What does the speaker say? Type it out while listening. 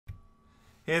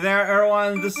Hey there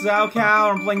everyone, this is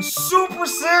Cow. I'm playing Super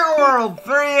SIG World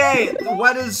 38!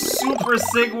 What is Super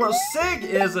SIG World? SIG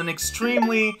is an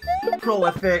extremely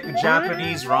prolific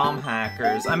Japanese ROM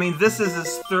hackers. I mean, this is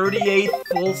his 38th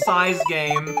full-size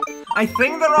game. I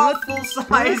think they're all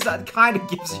full-size, that kind of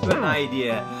gives you an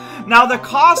idea. Now, the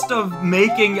cost of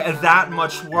making that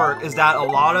much work is that a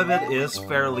lot of it is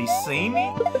fairly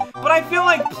samey, but I feel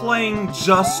like playing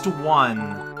just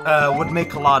one would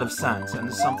make a lot of sense, and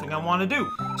it's something I want to do.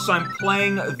 So I'm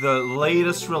playing the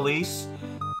latest release.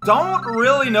 Don't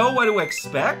really know what to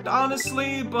expect,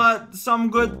 honestly, but some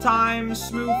good times,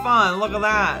 smooth fun. Look at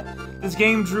that. This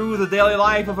game drew the daily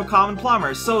life of a common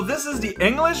plumber. So this is the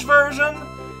English version,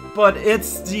 but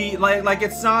it's the, like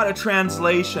it's not a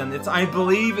translation. I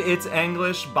believe it's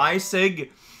English by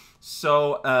SIG.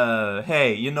 So,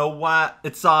 hey, you know what?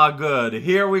 It's all good.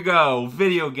 Here we go.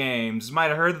 Video games. Might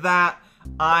have heard that.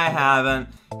 I haven't.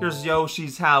 Here's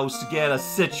Yoshi's house to get us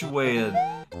situated.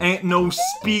 Ain't no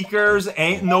speakers,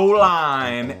 ain't no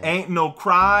lime, ain't no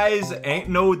cries, ain't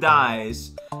no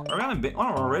dice. We're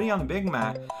already on a Big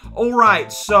Mac.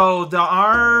 Alright, so there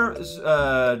are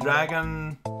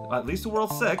Dragon, at least the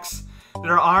World 6.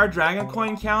 There are Dragon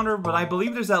Coin counter, but I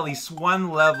believe there's at least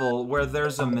one level where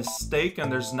there's a mistake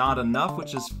and there's not enough,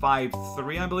 which is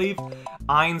 5-3, I believe.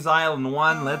 Eins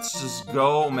Islands1, let's just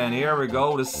go, man. Here we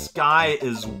go. The sky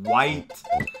is white.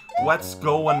 What's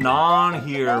going on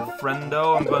here,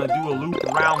 friendo? I'm gonna do a loop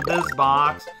around this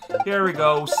box. Here we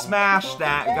go. Smash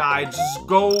that guy. Just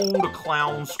go to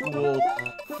clown school.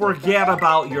 Forget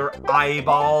about your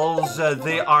eyeballs.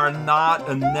 They are not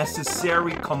a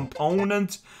necessary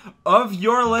component of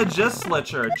your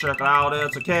legislature. Check it out.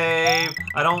 It's a cave.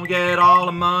 I don't get all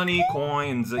the money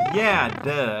coins. Yeah,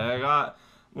 duh. I got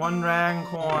 1 dragon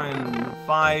coin,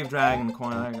 5 dragon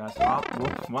coin. I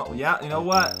got well, yeah, you know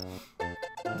what?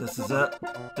 This is it.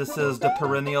 This is the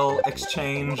perennial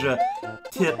exchange.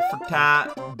 Tit for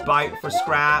tat, bite for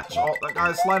scratch. Oh, that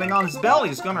guy's sliding on his belly.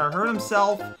 He's gonna hurt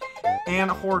himself and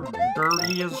hoard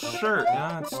dirty his shirt.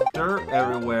 Yeah, it's dirt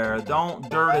everywhere. Don't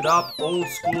dirt it up. Old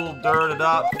school, dirt it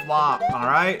up. Flop,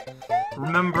 alright?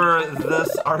 Remember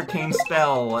this arcane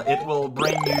spell. It will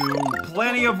bring you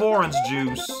plenty of orange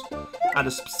juice at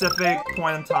a specific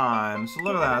point in time. So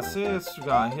look at that. See, we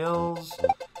got hills,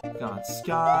 we got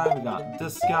sky, we got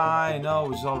this guy. No,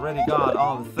 we've already got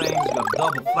all the things. We got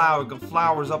double flower, we got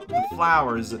flowers up to the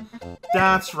flowers.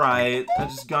 That's right. I'm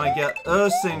just gonna get a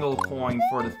single coin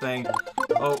for the thing.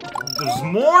 Oh, there's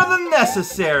more than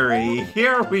necessary.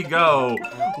 Here we go.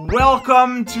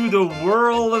 Welcome to the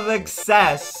world of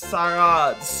excess. I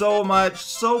got so much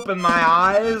soap in my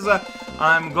eyes.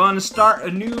 I'm gonna start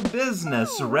a new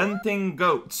business, renting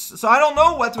goats. So I don't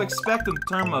know what to expect in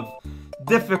terms of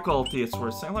difficulty, it's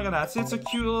worth saying. Look at that. See, it's a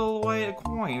cute little white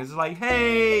coin. It's like,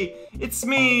 hey, it's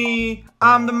me.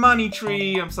 I'm the money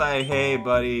tree. I'm saying, hey,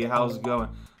 buddy, how's it going?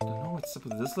 I don't know what's up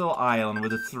with this little island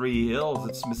with the 3 hills.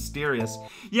 It's mysterious.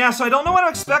 Yeah, so I don't know what to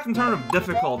expect in terms of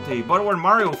difficulty, but we're in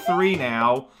Mario 3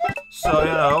 now. So,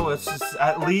 you know, it's just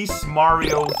at least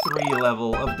Mario 3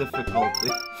 level of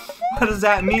difficulty. What does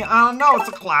that mean? I don't know. It's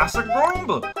a classic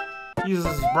Roomba. He's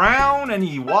brown and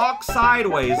he walks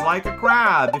sideways like a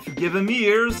crab. If you give him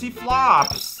ears, he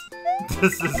flops.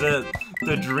 This is it.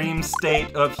 The dream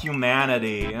state of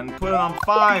humanity. And put it on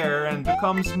fire and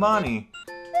becomes money.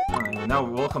 Alright, now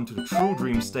welcome to the true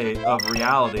dream state of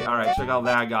reality. Alright, check out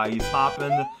that guy. He's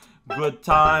hopping. Good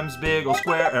times, big or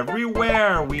square,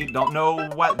 everywhere. We don't know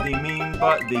what they mean,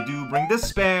 but they do bring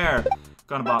despair.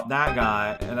 Gonna bop that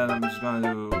guy, and then I'm just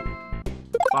gonna do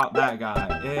bop that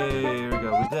guy. Hey, here we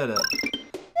go, we did it.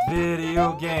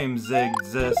 Video games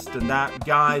exist, and that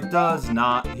guy does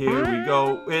not. Here we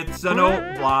go, it's a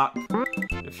note block.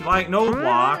 If you like note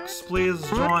blocks, please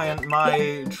join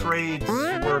my trades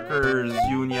workers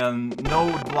union.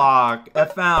 Node block,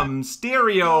 FM,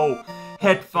 stereo,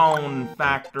 headphone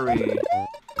factory. Did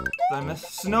I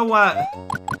miss? You know what?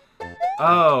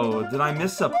 Oh, did I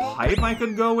miss a pipe I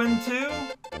could go into?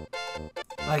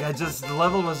 Like, the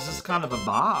level was just kind of a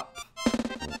bop.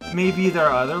 Maybe there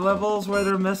are other levels where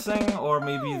they're missing, or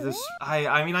maybe this...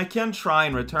 I mean, I can try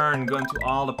and return, go into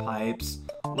all the pipes.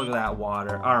 Look at that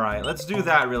water. Alright, let's do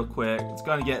that real quick. It's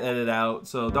gonna get edited out,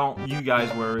 so don't you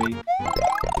guys worry.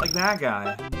 Like that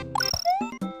guy.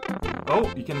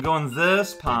 Oh, you can go in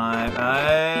this pipe.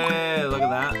 Hey, look at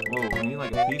that. Whoa, I need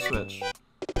like a P-switch.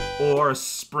 Or a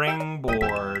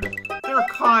springboard. They're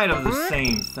kind of the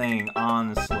same thing,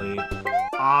 honestly.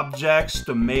 Objects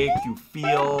to make you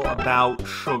feel about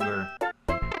sugar.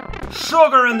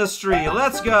 Sugar industry,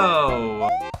 let's go!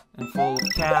 and full of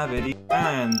cavity.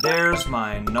 And there's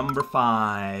my number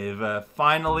 5.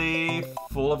 Finally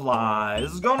full of lies.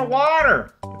 This is going to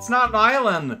water! It's not an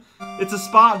island! It's a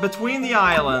spot between the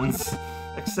islands!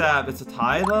 Except it's a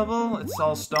tide level, it's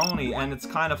all stony, and it's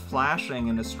kind of flashing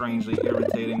in a strangely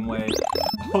irritating way.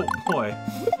 Oh boy,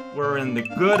 we're in the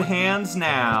good hands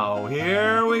now.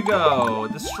 Here we go.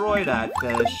 Destroy that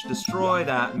fish, destroy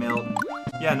that milk.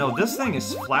 Yeah, no, this thing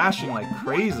is flashing like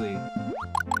crazy.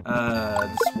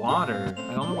 This water,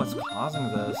 I don't know what's causing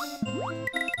this.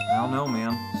 I don't know,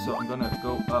 man. So I'm gonna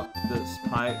go up this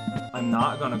pipe. I'm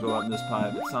not gonna go up this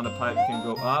pipe. It's not a pipe you can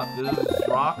go up. There's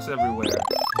rocks everywhere.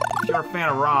 If you're a fan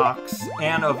of rocks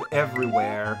and of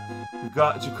everywhere, we've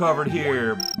got you covered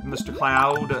here, Mr.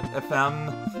 Cloud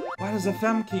FM. Why does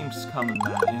FM keeps coming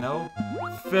back, you know?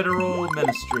 Federal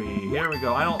Ministry. Here we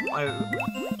go.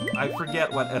 I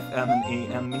forget what FM and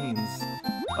AM means.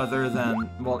 Other than,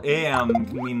 well, AM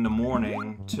can mean the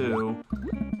morning, too.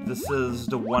 This is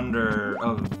the wonder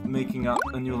of making up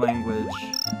a new language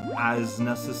as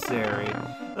necessary.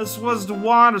 This was the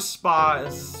water spot.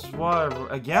 It's water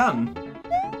again.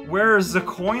 Where is the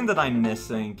coin that I'm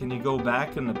missing? Can you go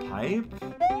back in the pipe?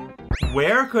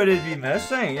 Where could it be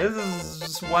missing? This is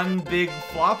just one big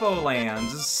floppo land.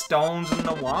 Just stones in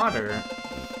the water.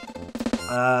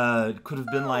 It could have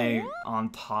been like on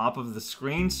top of the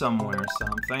screen somewhere or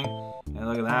something. And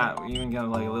look at that, we even got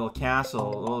like a little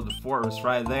castle, a little fortress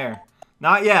right there.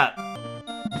 Not yet!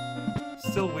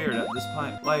 Still weird at this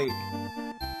point, like...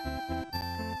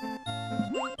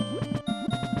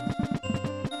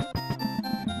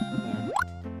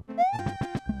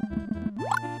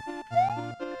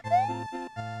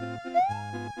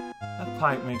 That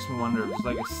pipe makes me wonder if there's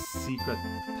like a secret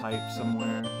pipe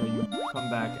somewhere that you come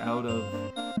back out of.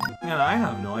 Man, I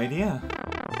have no idea.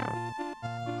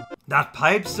 That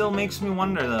pipe still makes me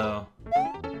wonder, though.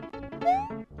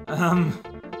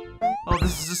 Well,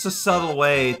 this is just a subtle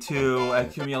way to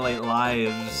accumulate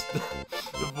lives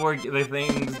before the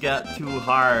things get too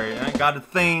hard. I gotta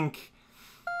think.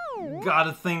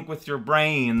 Gotta think with your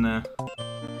brain. There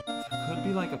could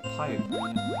be like a pipe.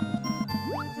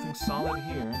 Nothing solid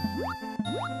here.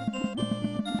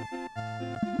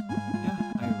 Yeah,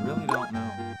 I really don't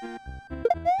know.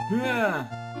 Yeah.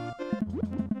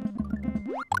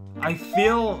 I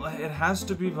feel it has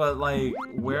to be, but like,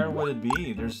 where would it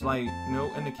be? There's like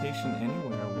no indication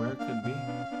anywhere where it could be.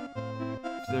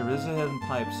 If there is a hidden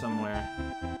pipe somewhere.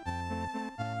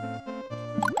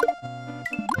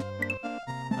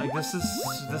 Like, this is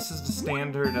the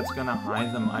standard that's gonna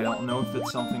hide them. I don't know if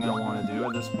it's something I want to do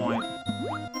at this point.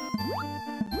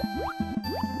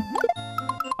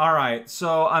 Alright,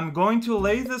 so I'm going to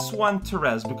lay this one to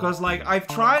rest, because, like, I've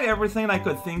tried everything I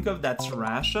could think of that's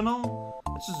rational.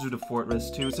 Let's just do the fortress,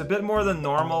 too. It's a bit more than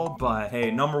normal, but hey,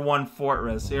 number 1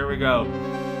 fortress. Here we go.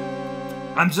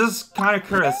 I'm just kind of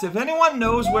curious. If anyone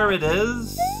knows where it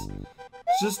is,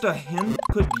 just a hint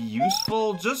could be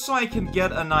useful, just so I can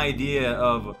get an idea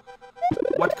of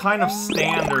what kind of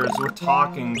standards we're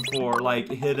talking for, like,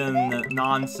 hidden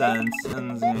nonsense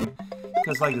and...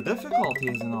 Because, like, the difficulty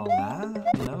isn't all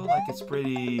that, you know? Like, it's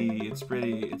pretty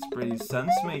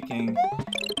sense-making.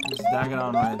 Just dag it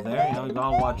on right there, you know? You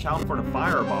gotta watch out for the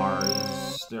fire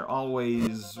bars. They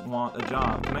always want a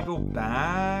job. Can I go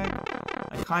back?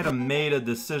 I kind of made a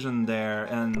decision there,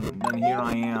 and then here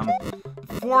I am.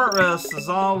 The fortress is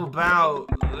all about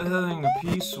hitting a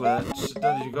P-switch.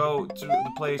 Does you go to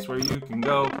the place where you can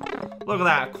go? Look at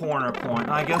that corner point.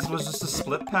 I guess it was just a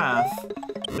split path.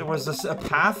 There was a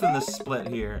path in the split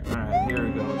here. Alright, here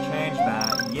we go. Change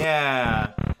that.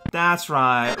 Yeah! That's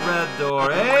right. Red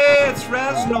door. Hey, it's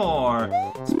Reznor!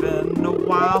 It's been a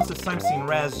while since I've seen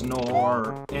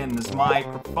Reznor in this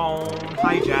microphone.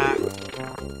 Hijack.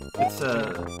 It's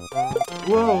a...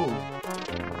 Whoa!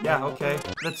 Yeah, okay.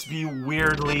 Let's be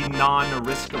weirdly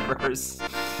non-risk averse. No,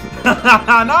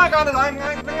 I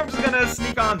think I'm just gonna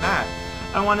sneak on that.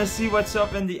 I want to see what's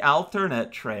up in the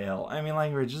alternate trail. I mean,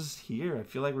 like, we're just here. I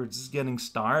feel like we're just getting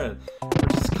started. We're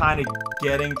just kind of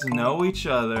getting to know each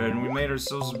other, and we made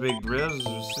ourselves a big bridge.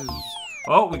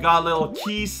 Oh, we got a little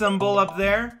key symbol up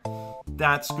there.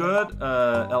 That's good.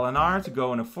 LNR to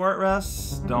go in a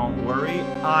fortress. Don't worry.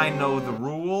 I know the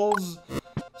rules.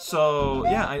 So,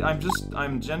 yeah,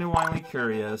 I'm genuinely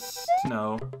curious to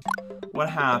know what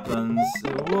happens.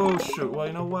 Whoa, shoot. Well,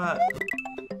 you know what?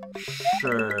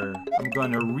 Sure, I'm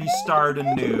gonna restart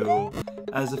anew,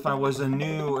 as if I was a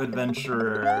new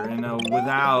adventurer, you know,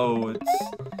 without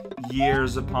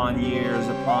years upon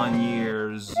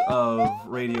years of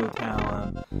radio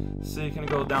talent. So you can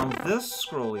go down this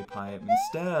scrolly pipe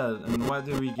instead, and what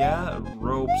do we get?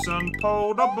 Ropes and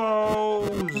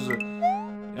potables!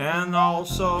 And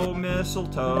also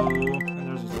mistletoe. And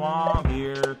there's a swamp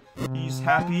here. He's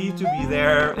happy to be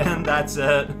there, and that's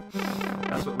it.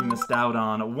 That's what we missed out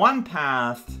on. One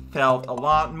path felt a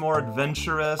lot more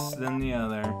adventurous than the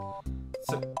other.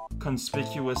 It's a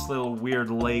conspicuous little weird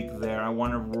lake there. I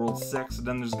wonder if World 6,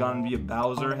 then there's gonna be a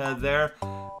Bowser head there.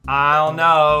 I don't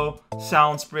know.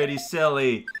 Sounds pretty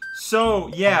silly. So,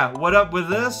 yeah, what up with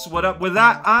this? What up with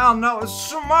that? I don't know.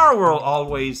 Smart World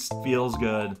always feels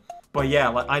good. But yeah,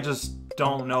 like, I just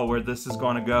don't know where this is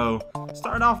gonna go.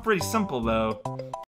 Started off pretty simple, though.